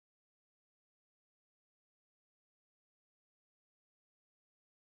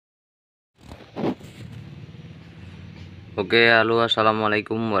Oke, halo,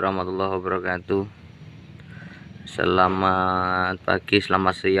 assalamualaikum warahmatullahi wabarakatuh. Selamat pagi,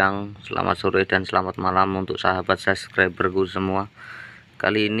 selamat siang, selamat sore, dan selamat malam untuk sahabat subscriberku semua.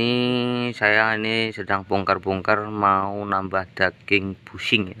 Kali ini saya sedang bongkar-bongkar mau nambah daging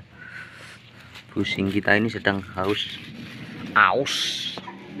busing ya. Busing kita ini sedang aus.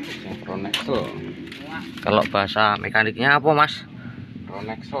 Kalau bahasa mekaniknya apa, Mas?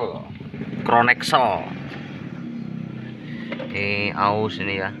 Kronexol. Ini aus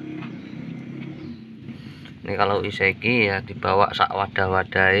ini ya. Ini kalau Izeki ya dibawa sak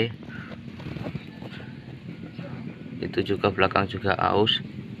wadah-wadai. Itu juga belakang juga aus.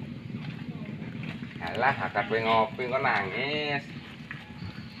 Alah, akad ngopi kok nangis.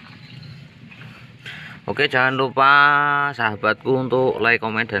 Oke, jangan lupa sahabatku untuk like,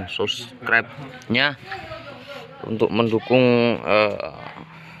 komen, dan subscribe-nya untuk mendukung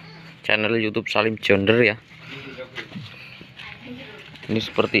channel YouTube Salim Jonder ya. Ini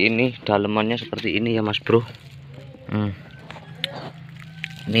seperti ini, dalemannya seperti ini ya Mas Bro.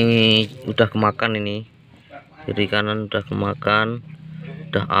 Ini udah kemakan ini. Kiri kanan udah kemakan,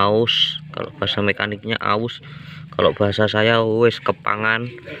 udah aus. Kalau bahasa mekaniknya aus. Kalau bahasa saya wes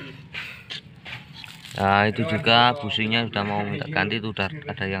kepangan. Nah, itu juga busingnya sudah mau minta ganti, itu udah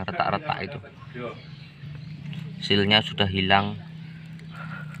ada yang retak-retak itu. Silnya sudah hilang.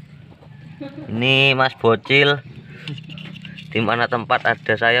 Ini Mas Bocil. Di mana tempat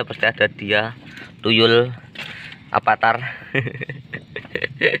ada saya pasti ada dia. Tuyul Avatar.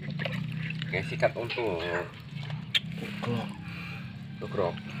 Kayak sikat untuk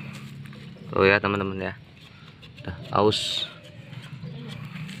tukrok. Oh ya teman-teman ya. Udah aus.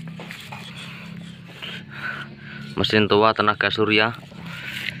 Mesin tua tenaga surya.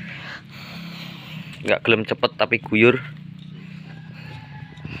 Nggak gelem cepet tapi guyur.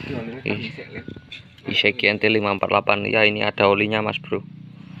 Izeki NT548 ya, ini ada olinya Mas Bro.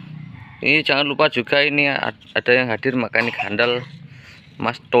 Ini jangan lupa juga ini ada yang hadir mekanik handal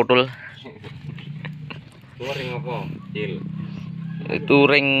Mas Totul. Ring apa? Cil. Itu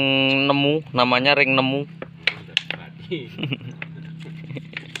ring nemu, namanya ring nemu.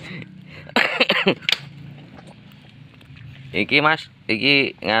 Iki Mas,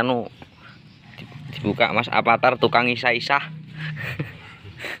 iki nganu dibuka Mas Avatar tukang isah-isah.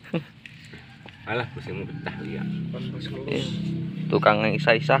 Alah, pusingmu pecah lihat. Tukang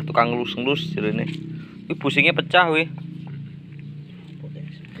isah-isah, tukang ngelus-ngelus jerene. Iki busingnya pecah wih.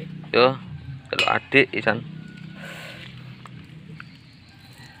 Yo, kalau adik isan.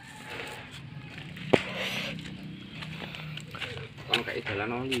 Kan kayak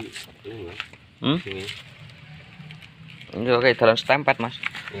jalan oli. Ini kayak dalam stempet Mas.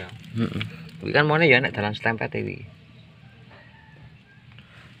 Iya. Ini kan mana ya nek dalam stempet ini.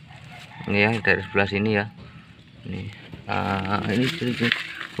 Ini ya dari sebelah sini ya. Ini. Ini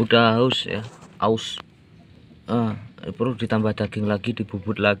udah aus ya, aus. Perlu ditambah daging lagi,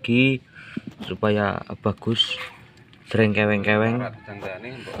 dibubut lagi supaya bagus. Dreng-keweng-keweng.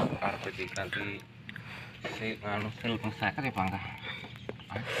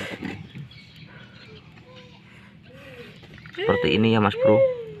 Seperti ini ya Mas Bro.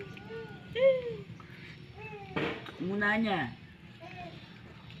 Munanya.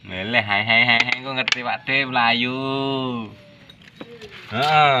 Meleh hai kok ngerti Pak De Melayu.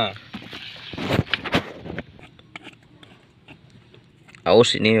 Heeh.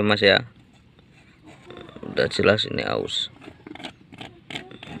 Aus ini Mas ya. Udah jelas ini aus.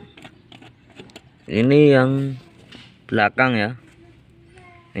 Ini yang belakang ya.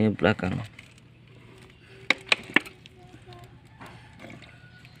 Ini belakang.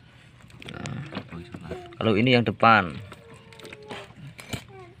 Kalau ini yang depan.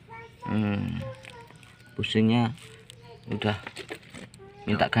 Pusingnya udah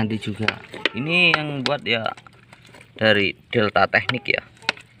minta ganti juga. Ini yang buat ya dari Delta Teknik ya.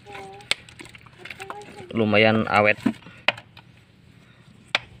 Lumayan awet.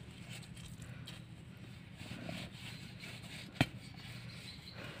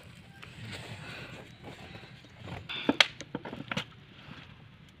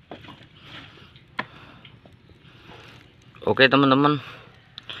 Oke teman-teman,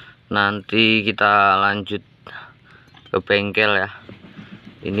 nanti kita lanjut ke bengkel ya.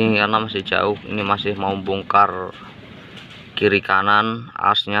 Ini karena masih jauh, ini masih mau bongkar kiri kanan,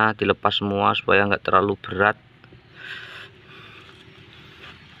 asnya dilepas semua supaya nggak terlalu berat,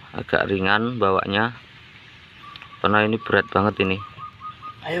 agak ringan bawanya karena ini berat banget ini.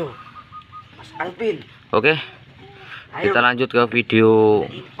 Ayo Mas Alvin. Oke, kita lanjut ke video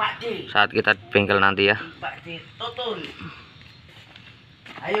saat kita di bengkel nanti ya.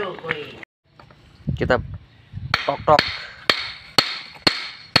 Ayo, koi. Kita tok-tok.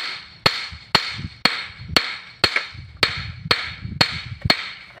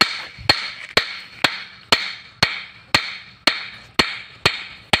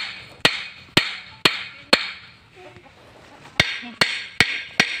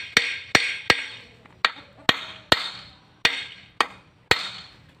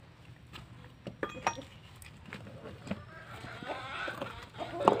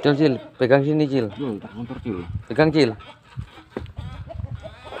 Cil, Cil, pegang sini, Cil. Motor Cil. Pegang, Cil.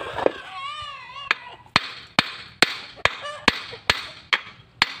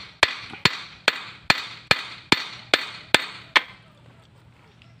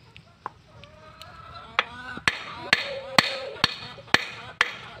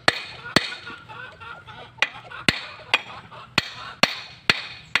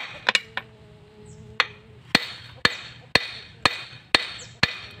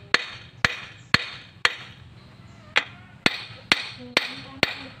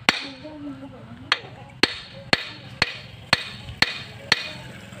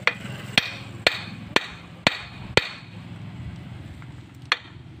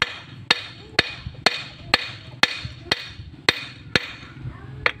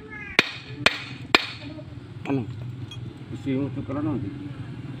 Anu. Isi tukeran nanti.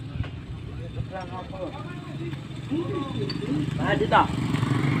 Ada tak?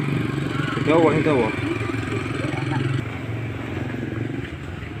 Itu.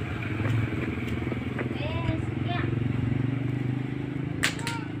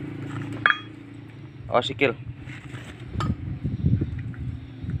 Oh, sikil.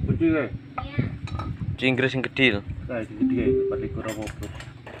 Gede ya? Inggris yang kecil. Nah, itu gede ya, pada kurang apa.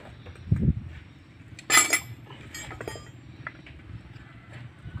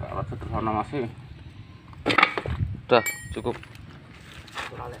 Kalau sederhana masih. Udah, cukup.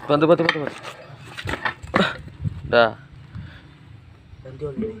 Bantu. Dah. Ganti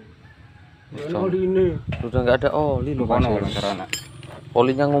oli. Oli ini. Udah nggak ada oli loh, Mas.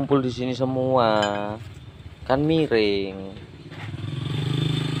 Olinya ngumpul di sini semua. Kan miring.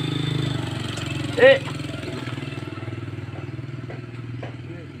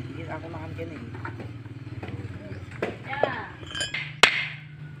 Aku makan gini.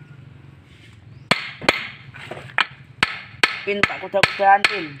 Pin tak kuda-kudaan,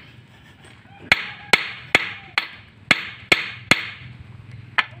 Pin.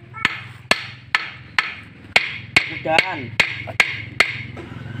 Kudaan.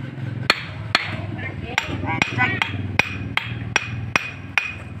 Mengecek.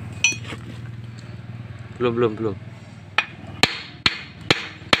 Belum.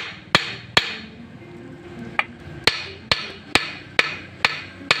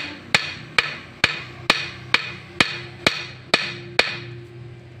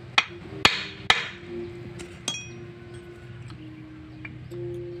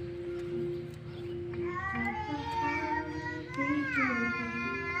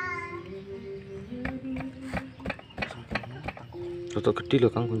 Toto gede loh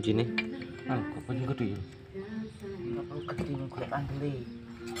Kang kuncinya. Kok kunci gede ya? Enggak perlu gede nih golek andele.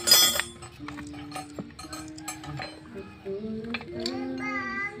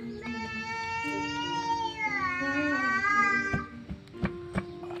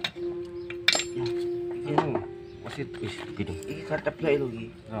 Masih gede. Iki kartep ya itu iki.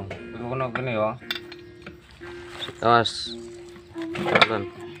 Iku kena kene ya. Awas. Jalan.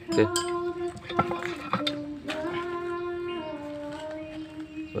 Oke.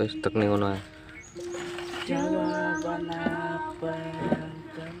 Wes tek ning ngono ae. Jawaban apa?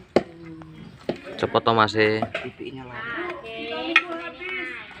 Cepet to Mas e. Pipinya lari.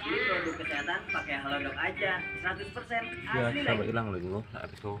 Produk kesehatan pakai halodoc aja 100% asli. Ya, sampai hilang lagi.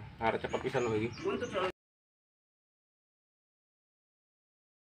 Harus cepet pisan lagi. Untuk